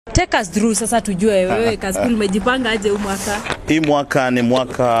Take us through sasa tujue wewe Cassypool umejipanga aje huu mwaka? Hii mwaka ni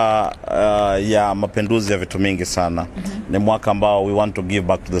mwaka ya mapinduzi ya vitu mingi sana. Ni mwaka ambao we want to give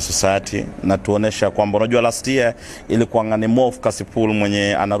back to the society na tuonesha kwamba unajua last year ilikuwa ngani more Cassypool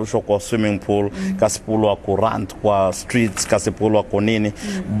mwenye anarushwa kwa swimming pool, Cassypool wa kurant kwa streets, Cassypool wa konini,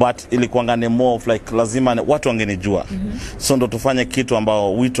 but ilikuwa ngani more like lazima watu wangenijua. So ndo tufanye kitu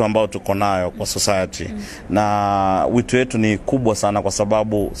ambao wito ambao tuko nayo kwa society. Na wito wetu ni kubwa sana kwa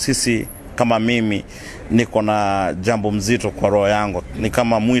sababu sisi kama mimi niko na jambo mzito kwa roho yangu, ni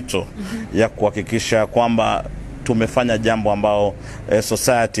kama mwito ya kuhakikisha kwamba tumefanya jambo ambao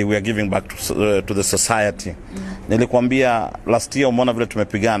society, we are giving back to the society. Nilikwambia last year umeona vile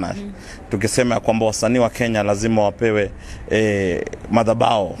tumepigana tukisema kwamba wasanii wa Kenya lazima wapewe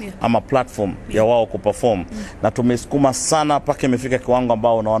madhabao ama platform ya wao kuperform, na tumesukuma sana mpaka imefika kiwango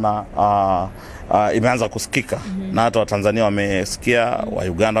ambao unaona imeanza kusikika na hata wa Tanzania wamesikia, wa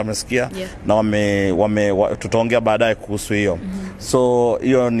Uganda wamesikia, na tutaongea baadaye kuhusu hiyo. So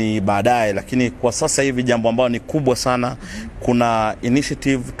hiyo ni baadaye, lakini kwa sasa hivi jambo ambalo ni kubwa sana, kuna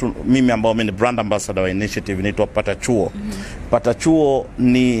initiative mimi ambao mimi ni brand ambassador wa initiative inaitwa Pata Chuo. Pata Chuo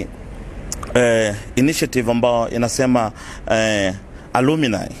ni initiative ambao inasema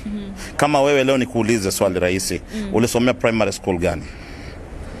alumni. Kama wewe leo nikuulize swali rahisi, ulisomea primary school gani?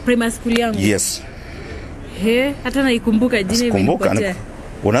 Primary school yangu? Yes. Hata naikumbuka jina imepotea.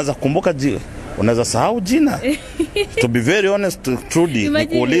 Unaweza kumbuka jina, unaweza sahau jina. To be very honest, Trudy,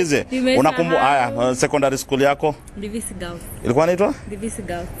 nikuulize, unakumbuka haya secondary school yako? Ndivisi Girls. Ilikuwa inaitwa? Ndivisi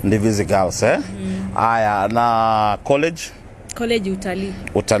Girls. Ndivisi Girls, haya na college? College Utalii.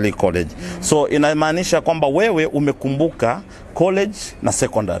 Utalii College. So inamaanisha kwamba wewe umekumbuka college na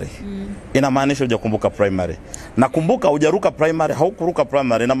secondary. Inamaanisha hujakumbuka primary. Nakumbuka hujaruka primary, haukuruka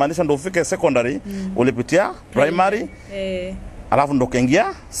primary, inamaanisha ndio ufike secondary, ulipitia primary. Alafu ndo kaingia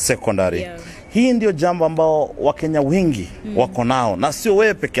secondary. Hii ndio jambo ambao Wakenya wengi wako nao, na sio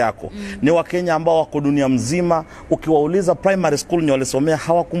wewe peke yako. Ni Wakenya ambao wako dunia mzima, ukiwauliza primary school ni walisomea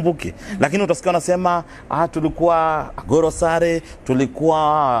hawakumbuki. Lakini utasikia wanasema tulikuwa Gorosare,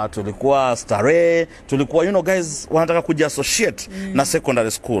 tulikuwa Stare, tulikuwa guys wanataka kujiassociate na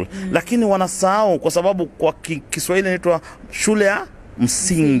secondary school. Lakini wanasahau kwa sababu kwa Kiswahili inaitwa shule ya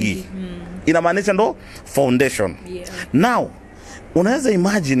msingi. Inamaanisha ndo foundation. Now unaweza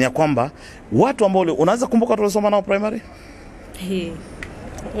imagine ya kwamba watu ambao unaweza kumbuka tulisoma nao primary?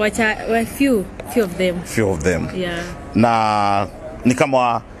 Few of them. Na ni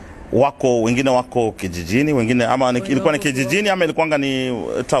kama wako wengine wako kijijini, wengine ama ilikuwa ni kijijini ama ilikuwa ni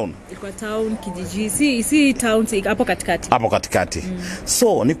town? Ilikuwa town, kijiji. Si town, hapo katikati. Hapo katikati.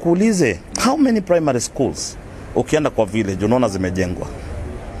 So nikuulize, how many primary schools ukienda kwa village unaona zimejengwa?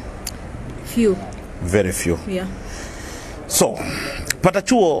 Few. Very few. So Pata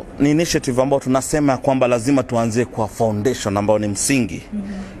Chuo ni initiative ambao tunasema kwamba lazima tuanzie kwa foundation ambao ni msingi.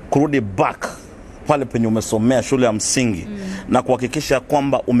 Kurudi back pale penye umesomea shule ya msingi na kuhakikisha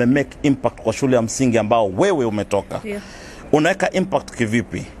kwamba umemake impact kwa shule ya msingi ambao wewe umetoka. Unaweka impact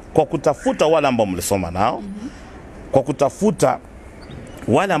kivipi? Kwa kutafuta wale ambao mlisoma nao. Kwa kutafuta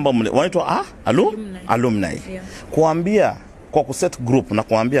wale ambao wanaitwa alumni. Kuambia kwa kuset group na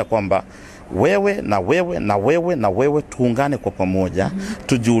kuambia kwamba wewe na wewe na wewe na wewe tuungane kwa pamoja,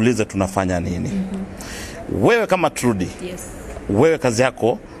 tujiulize tunafanya nini. Wewe kama Trudy, wewe kazi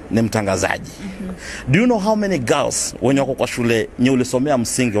yako ni mtangazaji. Do you know how many girls wenye wako kwa shule nye ulisomea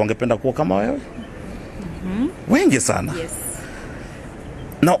msingi wangependa kuwa kama wewe? Wengi sana.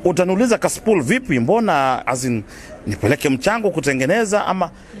 Na utaniuliza Cassypool vipi, mbona nipeleke mchango kutengeneza ama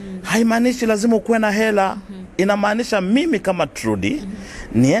haimaanishi lazima ukuwe na hela. Inamaanisha mimi kama Trudy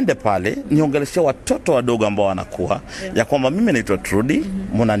niende pale niongeleshe watoto wadogo ambao wanakuwa ya kwamba mimi naitwa Trudy,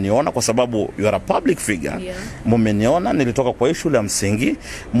 mnaniona kwa sababu you are a public figure. Mmeniona nilitoka kwa shule ya msingi,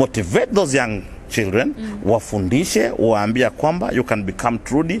 motivate those young children, wafundishe, waambia kwamba you can become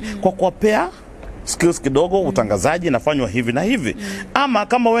Trudy kwa kuwapea skills kidogo, utangazaji nafanywa hivi na hivi. Ama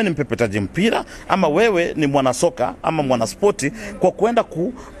kama wewe ni mpepetaji mpira, ama wewe ni mwanasoka ama mwanaspoti, kwa kuenda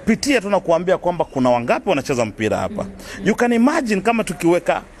kupitia tunakuambia kwamba kuna wangapi wanacheza mpira hapa. You can imagine kama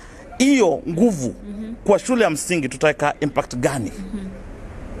tukiweka hiyo nguvu kwa shule ya msingi tutaweka impact gani?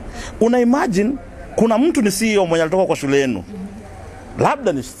 Una imagine kuna mtu ni CEO mwenye alitoka kwa shule yenu.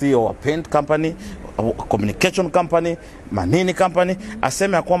 Labda ni CEO wa paint company, communication company, manini company,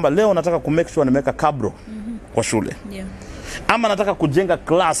 aseme ya kwamba leo nataka kumake sure nimeweka kabro kwa shule. Ama nataka kujenga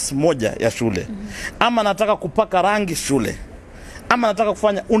class moja ya shule. Ama nataka kupaka rangi shule. Ama nataka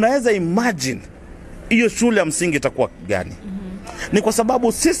kufanya, unaweza imagine hiyo shule ya msingi itakuwa gani? Ni kwa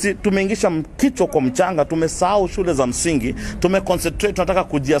sababu sisi tumeingisha kichwa kwa mchanga, tumesahau shule za msingi, tumeconcentrate, tunataka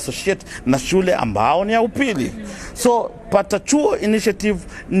kujiassociate na shule ambao ni ya upili. So Pata Chuo initiative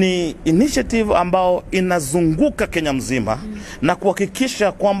ni initiative ambao inazunguka Kenya mzima na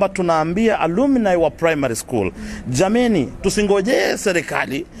kuhakikisha kwamba tunaambia alumni wa primary school, jameni, tusingojee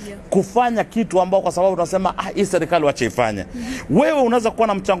serikali kufanya kitu ambao kwa sababu tunasema hii serikali wacha ifanye. Wewe unaweza kuwa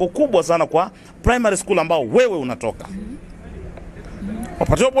na mchango kubwa sana kwa primary school ambao wewe unatoka.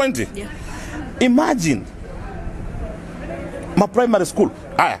 Wapata pointi? Imagine ma primary school.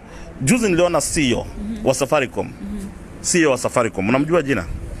 Haya, juzi niliona CEO wa Safaricom. CEO wa Safaricom. Unamjua jina?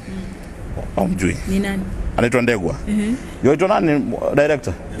 Mjui. Ni nani? Anaitwa Ndegwa. Yoitwa nani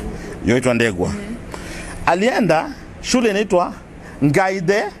director? Yoitwa Ndegwa. Alienda shule inaitwa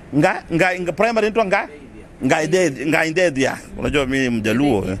Ngaide, primary inaitwa Ngaidedia. Unajua mimi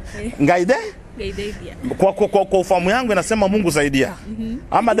Mjaluo. Ngaide? Kwa ufahamu yangu inasema Mungu saidia.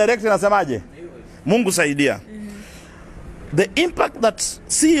 Ama director inasemaje? Mungu saidia. The impact that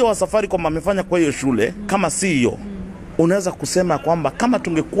CEO wa Safaricom amefanya kwa hiyo shule kama CEO, unaweza kusema kwamba kama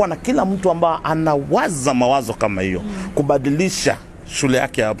tungekuwa na kila mtu ambaye anawaza mawazo kama hiyo kubadilisha shule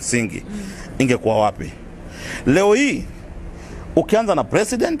yake ya msingi, ingekuwa wapi? Leo hii ukianza na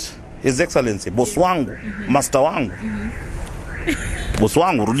president, his excellency, boss wangu, master wangu, boss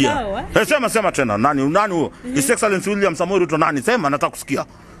wangu, rudia. Sema tena, nani huyo? His excellency William Samoei Ruto nani? Sema, nataka kusikia.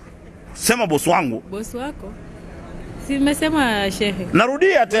 Sema boss wangu. Boss wako? Si nimesema shehe.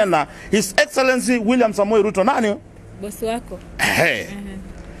 Narudia tena, his excellency William Samoei Ruto nani? Boss wako.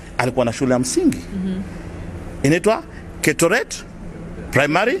 Alikuwa na shule ya msingi. Inaitwa Ketoret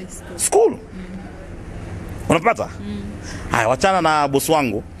Primary School. Unapata? Haya, wachana na boss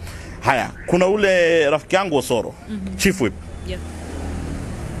wangu. Haya, kuna ule rafiki yangu Osoro, Chief Whip.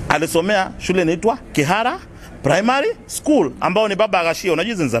 Alisomea shule inaitwa Kihara Primary School ambao ni baba Agashia.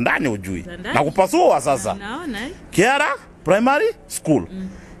 Unajua hizo ndani ujui. Na kupasua sasa. Naona. Kihara Primary School.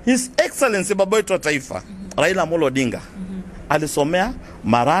 His Excellency baba wetu wa taifa, Raila Odinga, alisomea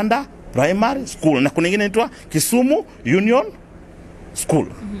Maranda Primary School na kuna nyingine inaitwa Kisumu Union School.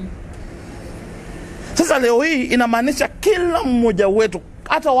 Sasa leo hii inamaanisha kila mmoja wetu,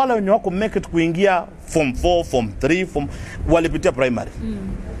 hata wale wenye wako make it kuingia form 4, form 3, walipitia primary.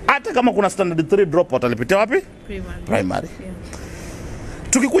 Hata kama kuna standard 3 drop watalipitia wapi? Primary.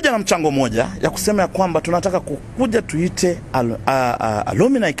 Tukikuja na mchango moja ya kusema ya kwamba tunataka kukuja tuite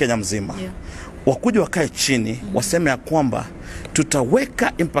alumni Kenya mzima. Wakuja wakae chini, waseme ya kwamba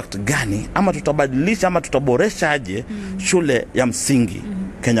tutaweka impact gani ama tutabadilisha ama tutaboresha aje shule ya msingi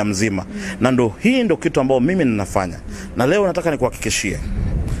Kenya mzima. Na ndo hii ndo kitu ambao mimi ninafanya. Na leo nataka nikuhakikishie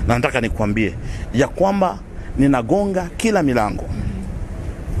na nataka nikuambie ya kwamba ninagonga kila milango.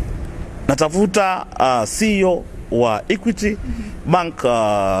 Natafuta CEO wa Equity Bank,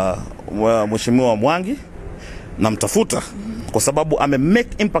 Mheshimiwa Mwangi, na mtafuta kwa sababu ame make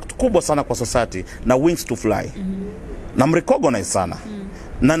impact kubwa sana kwa society na wings to fly. Na mrecognize sana.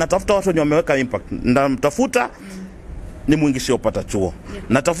 Na natafuta watu wenye wameweka impact. Na mtafuta ni mwingishio Pata Chuo.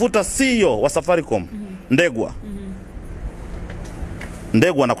 Natafuta CEO wa Safaricom, Ndegwa.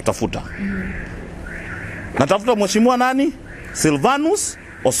 Ndegwa na kutafuta. Natafuta mheshimiwa nani? Silvanus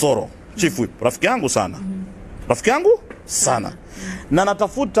Osoro, Chief Whip. Rafiki yangu sana. Rafiki yangu sana. Na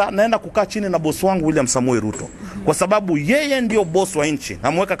natafuta, naenda kukaa chini na boss wangu William Samoei Ruto. Kwa sababu yeye ndio boss wa nchi.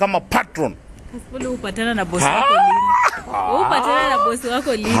 Namweka kama patron. Cassypool upatana na boss wako lini? Upatana na boss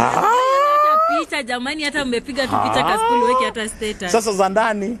wako lini? Picha jamani, hata mmepiga tu picha Cassypool weki hata status. Sasa za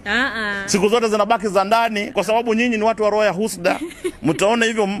ndani. Siku zote zinabaki za ndani kwa sababu nyinyi ni watu wa roho ya husda. Mtaona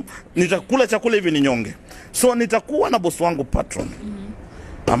hivyo nitakula chakula hivi ni nyonge. So nitakuwa na boss wangu patron.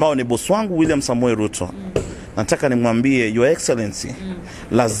 Ambao ni boss wangu William Samoei Ruto. Nataka nimwambie Your Excellency,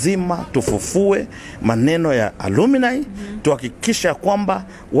 lazima tufufue maneno ya alumni, tuhakikisha kwamba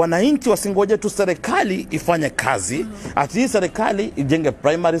wananchi wasingoje tu serikali ifanye kazi, ati serikali ijenge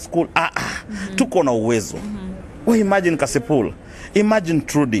primary school. Tuko na uwezo. Imagine Cassypool, imagine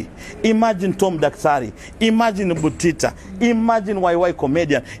Trudy, imagine Tom Daktari, imagine Butita, imagine YY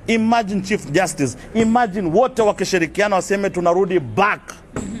Comedian, imagine Chief Justice, imagine wote wakishirikiana waseme tunarudi back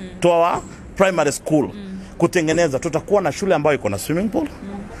to our primary school. Kutengeneza, tutakuwa na shule ambayo iko na swimming pool.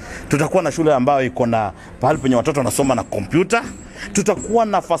 Tutakuwa na shule ambayo iko na pahali penye watoto wanasoma na kompyuta. Tutakuwa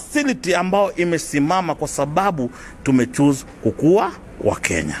na facility ambayo imesimama kwa sababu tumechoose kukua wa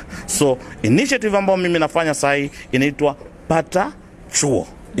Kenya. So initiative ambayo mimi nafanya sasa hii inaitwa Pata Chuo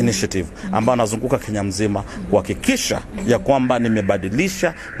initiative ambayo nazunguka Kenya mzima kuhakikisha ya kwamba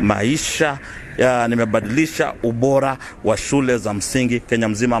nimebadilisha maisha, nimebadilisha ubora wa shule za msingi Kenya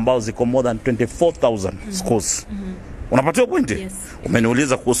mzima ambao ziko more than 24,000 schools. Unapatiwa pointi? Yes.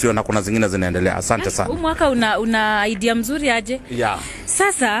 Umeniuliza kuhusu hiyo na kuna zingine zinaendelea. Asante sana. Huu mwaka una idea mzuri aje? Yeah.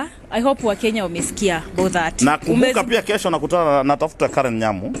 Sasa I hope wa Kenya wamesikia about that. Na kumbuka pia kesho nakutana natafuta Karen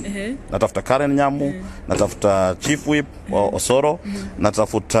Nyamu. Natafuta Karen Nyamu, natafuta Chief Whip Osoro,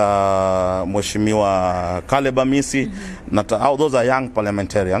 natafuta Mheshimiwa Caleb Amisi, those are young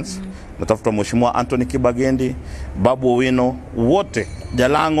parliamentarians. Natafuta Mheshimiwa Anthony Kibagendi, Babu Owino, wote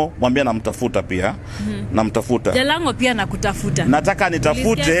Jalango, mwambie namtafuta pia. Namtafuta. Jalango pia nakutafuta. Nataka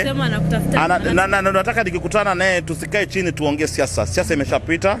nitafute. Nataka nikikutana naye tusikae chini tuongee siasa. Siasa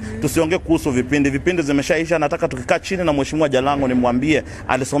imeshapita, tusiongee kuhusu vipindi. Vipindi zimeshaisha. Nataka tukikaa chini na Mheshimiwa Jalango nimwambie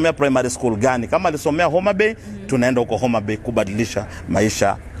alisomea primary school gani. Kama alisomea Homa Bay, tunaenda huko Homa Bay kubadilisha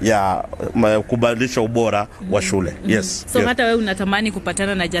maisha ya kubadilisha ubora wa shule. Yes. So hata wewe unatamani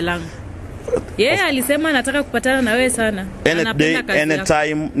kupatana na Jalango? Alisema anataka kupatana na wewe sana.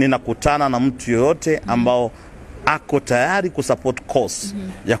 Anytime ninakutana na mtu yoyote ambao ako tayari kusupport cause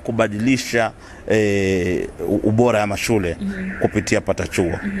ya kubadilisha ubora ya mashule kupitia pata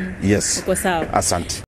chuo. Yes. Uko sawa. Asante.